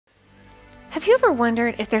Have you ever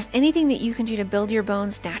wondered if there's anything that you can do to build your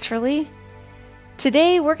bones naturally?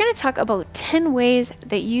 Today, we're going to talk about 10 ways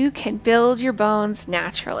that you can build your bones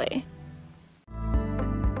naturally.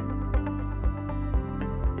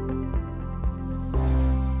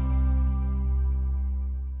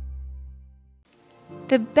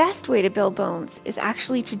 The best way to build bones is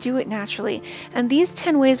actually to do it naturally, and these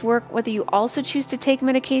 10 ways work whether you also choose to take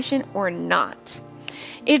medication or not.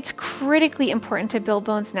 It's critically important to build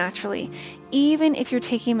bones naturally, even if you're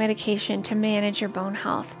taking medication to manage your bone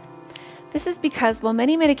health. This is because while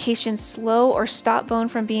many medications slow or stop bone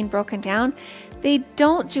from being broken down, they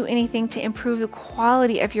don't do anything to improve the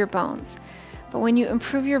quality of your bones. But when you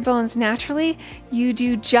improve your bones naturally, you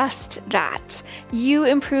do just that. You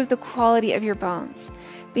improve the quality of your bones.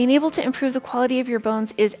 Being able to improve the quality of your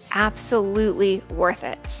bones is absolutely worth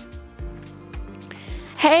it.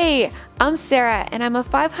 Hey, I'm Sarah, and I'm a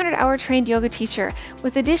 500-hour trained yoga teacher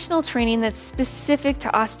with additional training that's specific to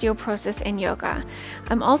osteoporosis and yoga.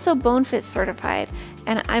 I'm also BoneFit certified,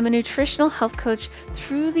 and I'm a nutritional health coach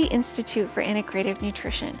through the Institute for Integrative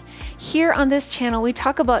Nutrition. Here on this channel, we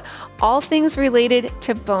talk about all things related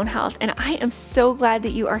to bone health, and I am so glad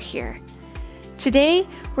that you are here. Today,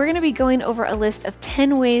 we're going to be going over a list of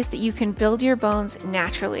 10 ways that you can build your bones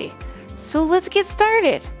naturally. So let's get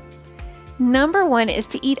started. Number 1 is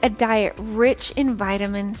to eat a diet rich in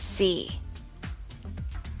vitamin C.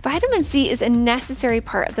 Vitamin C is a necessary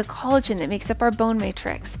part of the collagen that makes up our bone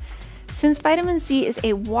matrix. Since vitamin C is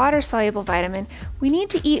a water-soluble vitamin, we need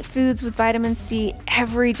to eat foods with vitamin C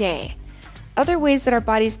every day. Other ways that our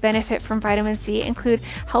bodies benefit from vitamin C include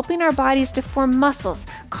helping our bodies to form muscles,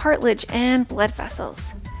 cartilage, and blood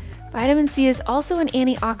vessels. Vitamin C is also an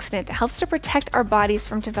antioxidant that helps to protect our bodies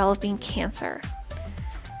from developing cancer.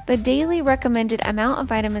 The daily recommended amount of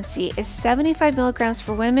vitamin C is 75 milligrams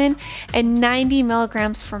for women and 90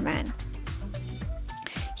 milligrams for men.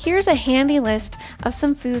 Here's a handy list of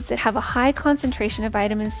some foods that have a high concentration of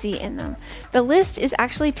vitamin C in them. The list is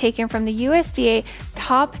actually taken from the USDA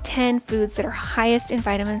top 10 foods that are highest in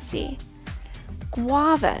vitamin C.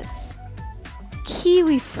 Guavas,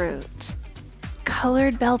 kiwi fruit,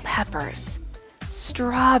 colored bell peppers,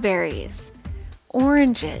 strawberries,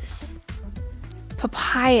 oranges,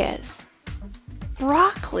 papayas,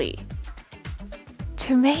 broccoli,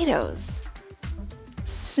 tomatoes,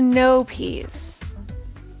 snow peas,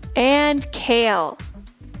 and kale.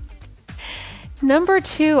 Number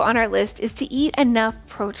 2 on our list is to eat enough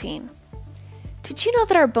protein. Did you know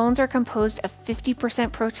that our bones are composed of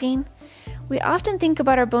 50% protein? We often think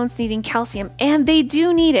about our bones needing calcium, and they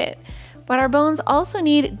do need it, but our bones also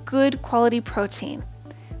need good quality protein.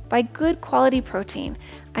 By good quality protein,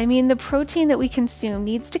 I mean the protein that we consume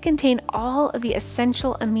needs to contain all of the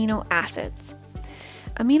essential amino acids.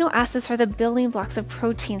 Amino acids are the building blocks of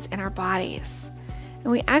proteins in our bodies,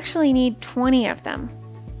 and we actually need 20 of them.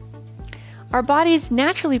 Our bodies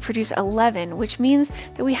naturally produce 11, which means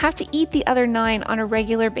that we have to eat the other 9 on a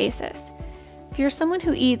regular basis. If you're someone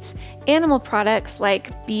who eats animal products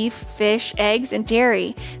like beef, fish, eggs, and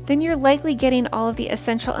dairy, then you're likely getting all of the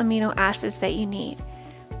essential amino acids that you need.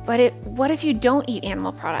 But what if you don't eat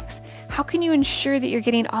animal products? How can you ensure that you're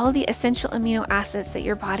getting all of the essential amino acids that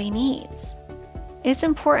your body needs? It's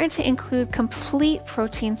important to include complete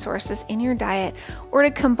protein sources in your diet or to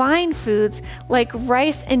combine foods like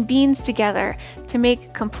rice and beans together to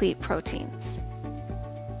make complete proteins.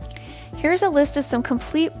 Here's a list of some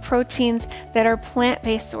complete proteins that are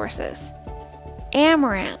plant-based sources: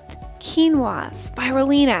 amaranth, quinoa,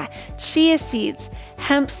 spirulina, chia seeds,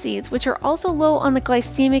 hemp seeds, which are also low on the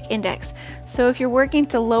glycemic index. So if you're working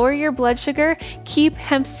to lower your blood sugar, keep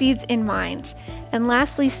hemp seeds in mind. And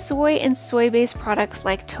lastly, soy and soy-based products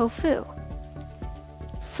like tofu.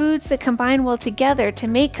 Foods that combine well together to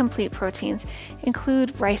make complete proteins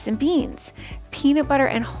include rice and beans, peanut butter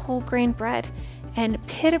and whole grain bread, and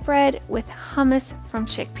pita bread with hummus from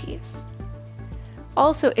chickpeas.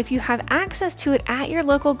 Also, if you have access to it at your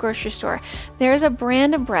local grocery store, there's a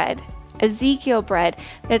brand of bread, Ezekiel bread,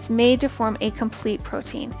 that's made to form a complete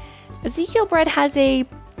protein. Ezekiel bread has a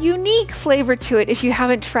unique flavor to it if you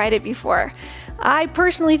haven't tried it before. I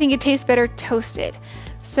personally think it tastes better toasted.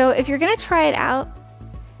 So if you're gonna try it out,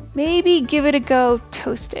 maybe give it a go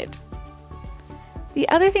toasted. The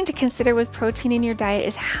other thing to consider with protein in your diet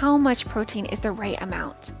is how much protein is the right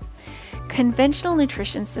amount. Conventional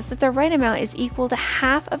nutrition says that the right amount is equal to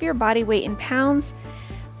half of your body weight in pounds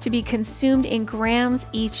to be consumed in grams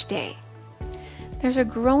each day. There's a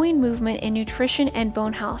growing movement in nutrition and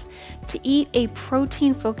bone health to eat a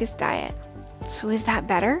protein-focused diet. So is that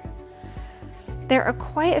better? There are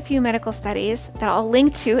quite a few medical studies that I'll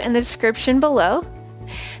link to in the description below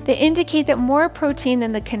They indicate that more protein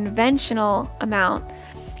than the conventional amount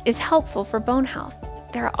is helpful for bone health.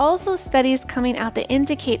 There are also studies coming out that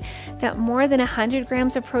indicate that more than 100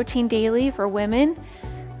 grams of protein daily for women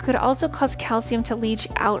could also cause calcium to leach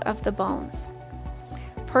out of the bones.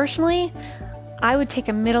 Personally, I would take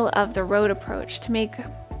a middle of the road approach to make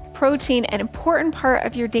protein an important part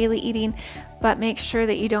of your daily eating, but make sure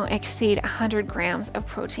that you don't exceed 100 grams of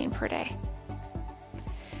protein per day.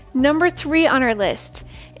 Number 3 on our list,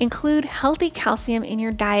 include healthy calcium in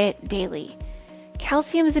your diet daily.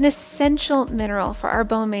 Calcium is an essential mineral for our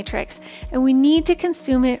bone matrix, and we need to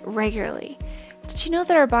consume it regularly. Did you know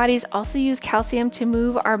that our bodies also use calcium to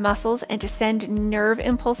move our muscles and to send nerve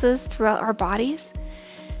impulses throughout our bodies?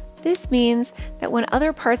 This means that when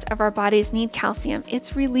other parts of our bodies need calcium,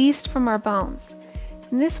 it's released from our bones.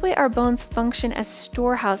 In this way, our bones function as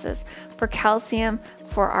storehouses for calcium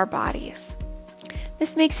for our bodies.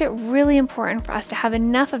 This makes it really important for us to have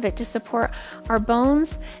enough of it to support our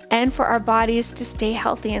bones and for our bodies to stay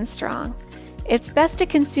healthy and strong. It's best to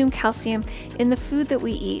consume calcium in the food that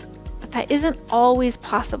we eat, but that isn't always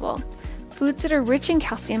possible. Foods that are rich in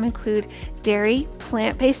calcium include dairy,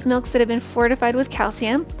 plant-based milks that have been fortified with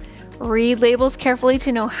calcium. Read labels carefully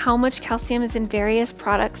to know how much calcium is in various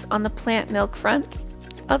products on the plant milk front.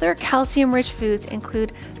 Other calcium-rich foods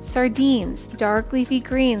include sardines, dark leafy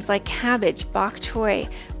greens like cabbage, bok choy,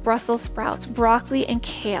 Brussels sprouts, broccoli, and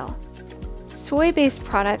kale. Soy-based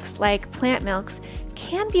products like plant milks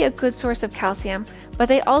can be a good source of calcium, but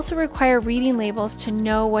they also require reading labels to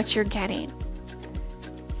know what you're getting.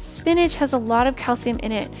 Spinach has a lot of calcium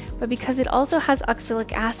in it, but because it also has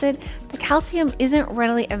oxalic acid, the calcium isn't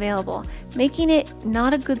readily available, making it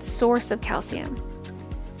not a good source of calcium.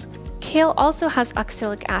 Kale also has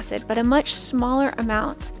oxalic acid, but a much smaller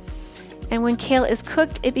amount. And when kale is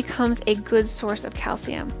cooked, it becomes a good source of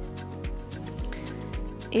calcium.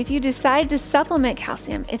 If you decide to supplement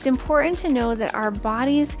calcium, it's important to know that our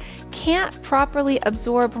bodies can't properly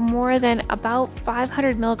absorb more than about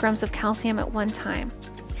 500 milligrams of calcium at one time.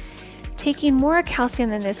 Taking more calcium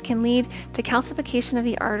than this can lead to calcification of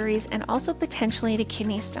the arteries and also potentially to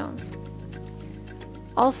kidney stones.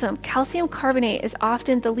 Also, calcium carbonate is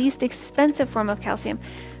often the least expensive form of calcium,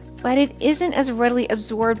 but it isn't as readily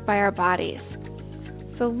absorbed by our bodies.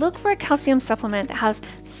 So look for a calcium supplement that has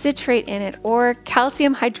citrate in it or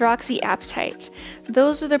calcium hydroxyapatite.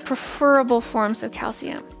 Those are the preferable forms of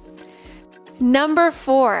calcium. Number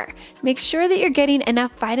 4, make sure that you're getting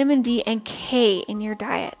enough vitamin D and K in your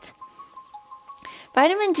diet.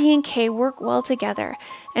 Vitamin D and K work well together,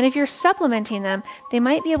 and if you're supplementing them, they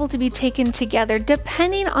might be able to be taken together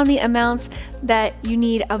depending on the amounts that you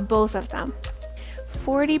need of both of them.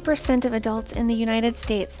 40% of adults in the United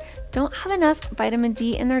States don't have enough vitamin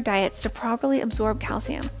D in their diets to properly absorb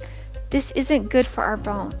calcium. This isn't good for our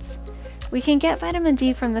bones. We can get vitamin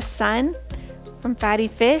D from the sun, from fatty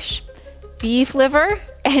fish, beef liver,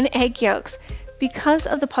 and egg yolks. Because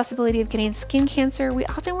of the possibility of getting skin cancer, we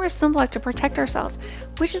often wear sunblock to protect ourselves,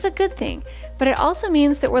 which is a good thing, but it also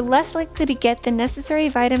means that we're less likely to get the necessary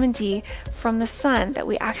vitamin D from the sun that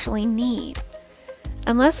we actually need.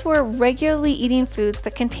 Unless we're regularly eating foods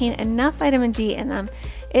that contain enough vitamin D in them,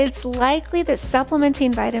 it's likely that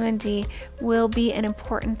supplementing vitamin D will be an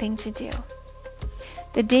important thing to do.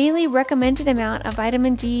 The daily recommended amount of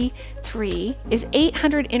vitamin D3 is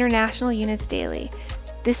 800 international units daily.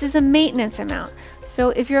 This is a maintenance amount,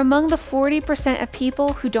 so if you're among the 40% of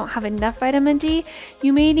people who don't have enough vitamin D,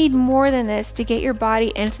 you may need more than this to get your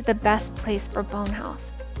body into the best place for bone health.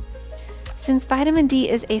 Since vitamin D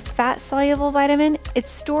is a fat-soluble vitamin,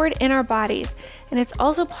 it's stored in our bodies, and it's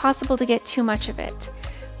also possible to get too much of it.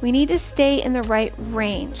 We need to stay in the right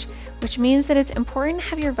range, which means that it's important to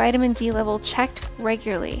have your vitamin D level checked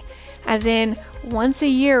regularly, as in once a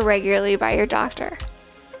year regularly by your doctor.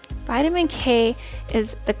 Vitamin K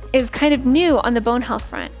is kind of new on the bone health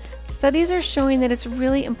front. Studies are showing that it's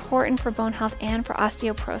really important for bone health and for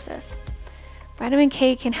osteoporosis. Vitamin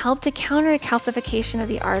K can help to counter the calcification of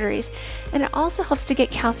the arteries, and it also helps to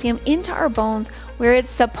get calcium into our bones where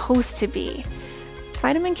it's supposed to be.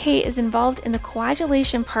 Vitamin K is involved in the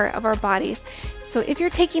coagulation part of our bodies, so if you're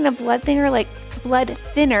taking a blood thinner like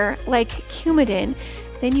Coumadin,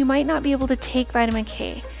 then you might not be able to take vitamin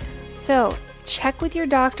K. So check with your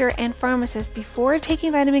doctor and pharmacist before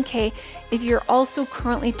taking vitamin K if you're also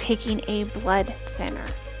currently taking a blood thinner.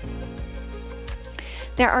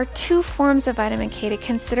 There are 2 forms of vitamin K to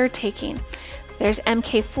consider taking. There's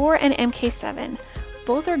MK4 and MK7.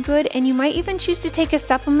 Both are good, and you might even choose to take a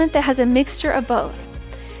supplement that has a mixture of both.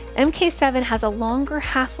 MK7 has a longer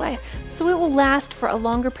half-life, so it will last for a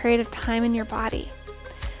longer period of time in your body.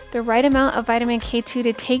 The right amount of vitamin K2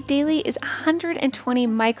 to take daily is 120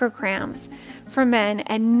 micrograms for men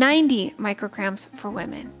and 90 micrograms for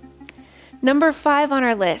women. Number 5 on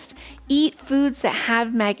our list, eat foods that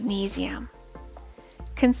have magnesium.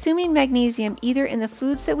 Consuming magnesium either in the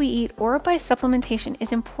foods that we eat or by supplementation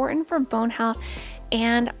is important for bone health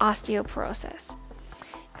and osteoporosis.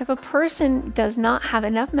 If a person does not have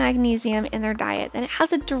enough magnesium in their diet, then it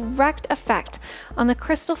has a direct effect on the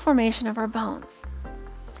crystal formation of our bones.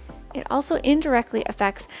 It also indirectly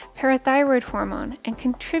affects parathyroid hormone and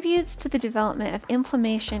contributes to the development of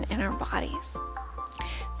inflammation in our bodies.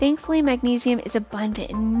 Thankfully, magnesium is abundant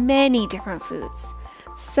in many different foods.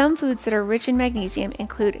 Some foods that are rich in magnesium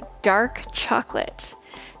include dark chocolate,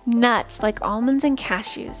 nuts like almonds and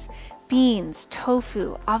cashews, beans,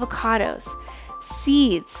 tofu, avocados,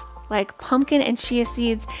 seeds like pumpkin and chia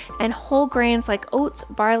seeds, and whole grains like oats,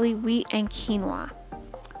 barley, wheat, and quinoa.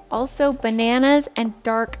 Also, bananas and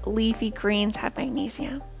dark leafy greens have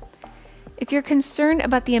magnesium. If you're concerned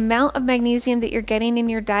about the amount of magnesium that you're getting in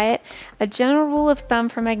your diet, a general rule of thumb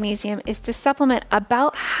for magnesium is to supplement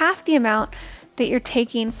about half the amount that you're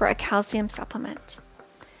taking for a calcium supplement.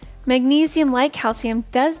 Magnesium, like calcium,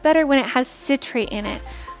 does better when it has citrate in it,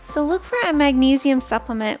 so look for a magnesium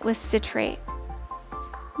supplement with citrate.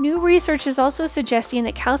 New research is also suggesting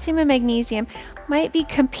that calcium and magnesium might be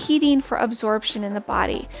competing for absorption in the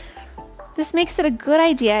body. This makes it a good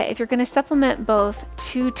idea if you're going to supplement both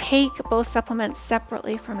to take both supplements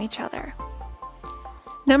separately from each other.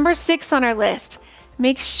 Number 6 on our list,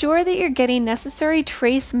 make sure that you're getting necessary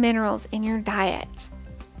trace minerals in your diet.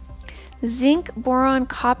 Zinc, boron,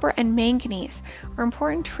 copper, and manganese are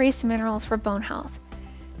important trace minerals for bone health.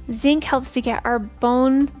 Zinc helps to get our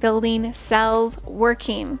bone building cells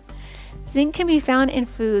working. Zinc can be found in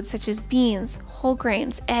foods such as beans, whole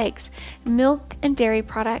grains, eggs, milk and dairy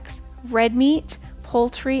products, red meat,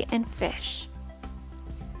 poultry, and fish.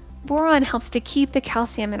 Boron helps to keep the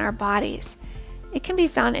calcium in our bodies. It can be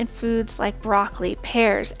found in foods like broccoli,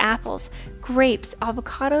 pears, apples, grapes,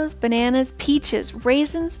 avocados, bananas, peaches,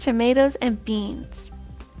 raisins, tomatoes, and beans.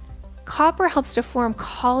 Copper helps to form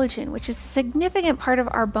collagen, which is a significant part of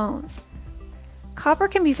our bones. Copper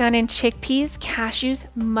can be found in chickpeas, cashews,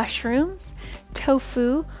 mushrooms,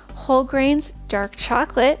 tofu, whole grains, dark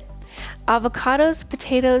chocolate, avocados,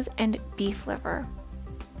 potatoes, and beef liver.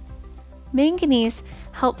 Manganese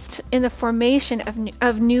helps in the formation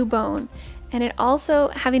of new bone, and it also,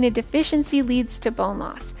 having a deficiency, leads to bone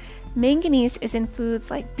loss. Manganese is in foods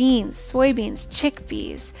like beans, soybeans,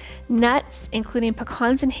 chickpeas, nuts, including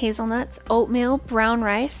pecans and hazelnuts, oatmeal, brown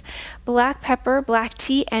rice, black pepper, black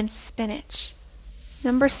tea, and spinach.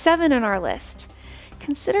 Number 7 on our list,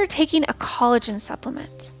 consider taking a collagen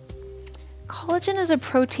supplement. Collagen is a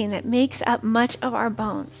protein that makes up much of our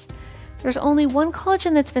bones. There's only one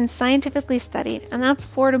collagen that's been scientifically studied, and that's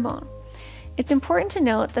Fortibone. It's important to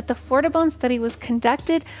note that the Fortibone study was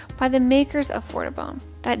conducted by the makers of Fortibone.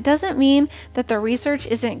 That doesn't mean that the research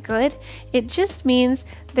isn't good, it just means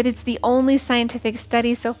that it's the only scientific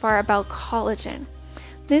study so far about collagen.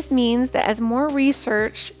 This means that as more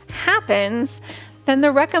research happens, then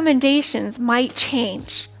the recommendations might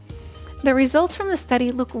change. The results from the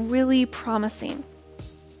study look really promising.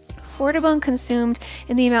 Fortibone consumed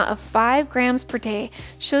in the amount of 5 grams per day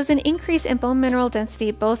shows an increase in bone mineral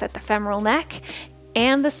density both at the femoral neck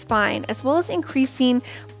and the spine, as well as increasing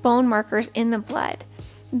bone markers in the blood.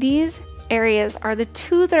 These areas are the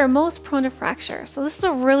 2 that are most prone to fracture, so this is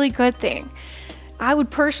a really good thing. I would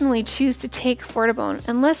personally choose to take Fortibone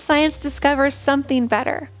unless science discovers something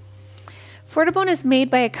better. Fortibone is made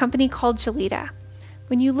by a company called Gelita.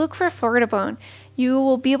 When you look for Fortibone, you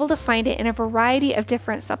will be able to find it in a variety of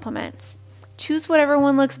different supplements. Choose whatever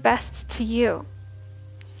one looks best to you.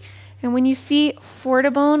 And when you see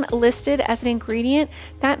Fortibone listed as an ingredient,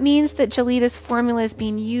 that means that Gelita's formula is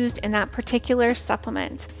being used in that particular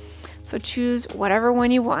supplement. So choose whatever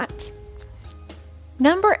one you want.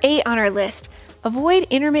 Number 8 on our list, avoid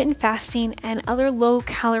intermittent fasting and other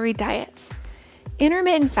low-calorie diets.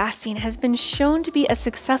 Intermittent fasting has been shown to be a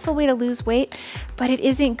successful way to lose weight, but it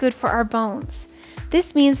isn't good for our bones.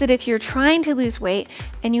 This means that if you're trying to lose weight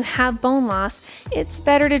and you have bone loss, it's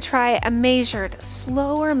better to try a measured,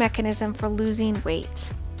 slower mechanism for losing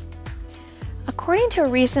weight. According to a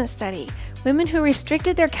recent study, women who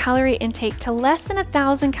restricted their calorie intake to less than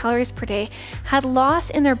 1,000 calories per day had loss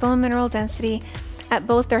in their bone mineral density at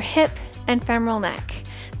both their hip and femoral neck.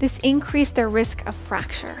 This increased their risk of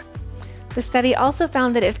fracture. The study also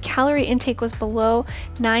found that if calorie intake was below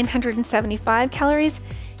 975 calories,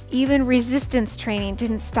 even resistance training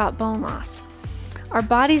didn't stop bone loss. Our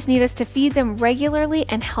bodies need us to feed them regularly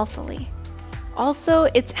and healthily. Also,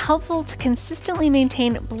 it's helpful to consistently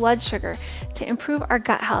maintain blood sugar to improve our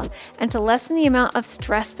gut health and to lessen the amount of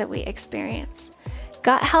stress that we experience.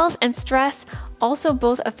 Gut health and stress also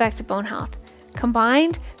both affect bone health.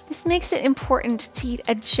 Combined, this makes it important to eat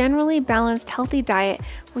a generally balanced, healthy diet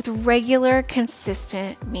with regular,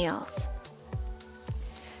 consistent meals.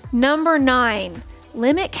 Number 9,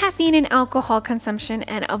 limit caffeine and alcohol consumption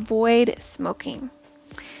and avoid smoking.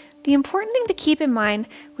 The important thing to keep in mind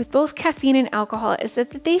with both caffeine and alcohol is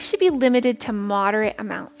that they should be limited to moderate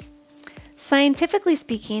amounts. Scientifically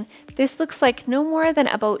speaking, this looks like no more than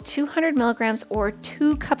about 200 milligrams or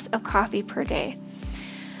 2 cups of coffee per day.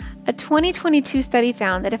 A 2022 study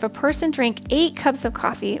found that if a person drank 8 cups of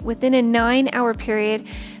coffee within a 9-hour period,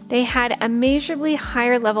 they had a measurably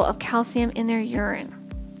higher level of calcium in their urine.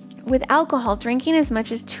 With alcohol, drinking as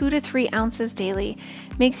much as 2 to 3 ounces daily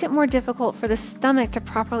makes it more difficult for the stomach to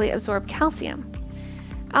properly absorb calcium.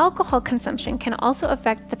 Alcohol consumption can also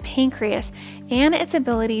affect the pancreas and its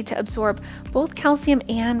ability to absorb both calcium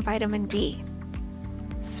and vitamin D.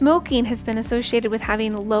 Smoking has been associated with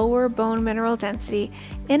having lower bone mineral density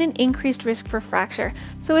and an increased risk for fracture,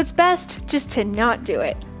 so it's best just to not do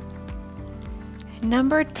it.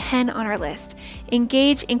 Number 10 on our list,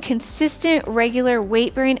 engage in consistent, regular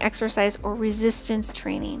weight-bearing exercise or resistance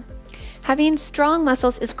training. Having strong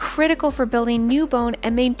muscles is critical for building new bone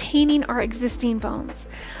and maintaining our existing bones.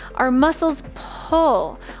 Our muscles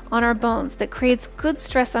pull on our bones that creates good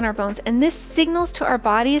stress on our bones, and this signals to our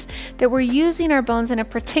bodies that we're using our bones in a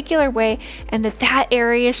particular way and that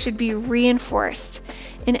area should be reinforced.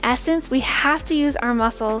 In essence, we have to use our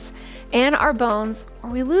muscles and our bones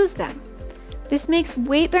or we lose them. This makes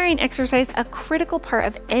weight-bearing exercise a critical part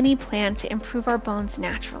of any plan to improve our bones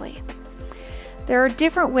naturally. There are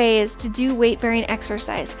different ways to do weight-bearing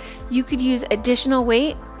exercise. You could use additional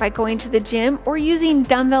weight by going to the gym or using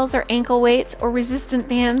dumbbells or ankle weights or resistant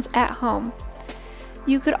bands at home.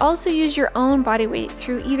 You could also use your own body weight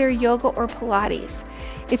through either yoga or Pilates.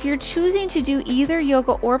 If you're choosing to do either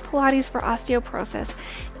yoga or Pilates for osteoporosis,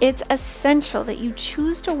 it's essential that you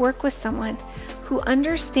choose to work with someone who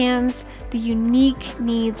understands the unique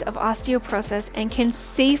needs of osteoporosis and can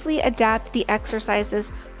safely adapt the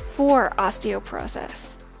exercises for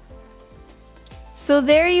osteoporosis. So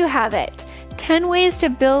there you have it, 10 ways to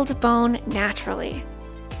build bone naturally.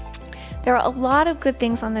 There are a lot of good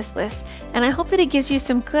things on this list, and I hope that it gives you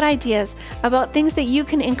some good ideas about things that you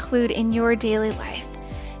can include in your daily life.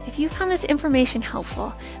 If you found this information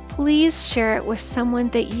helpful, please share it with someone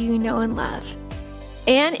that you know and love.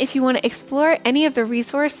 And if you want to explore any of the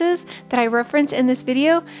resources that I reference in this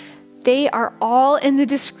video, they are all in the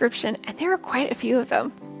description, and there are quite a few of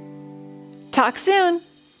them. Talk soon!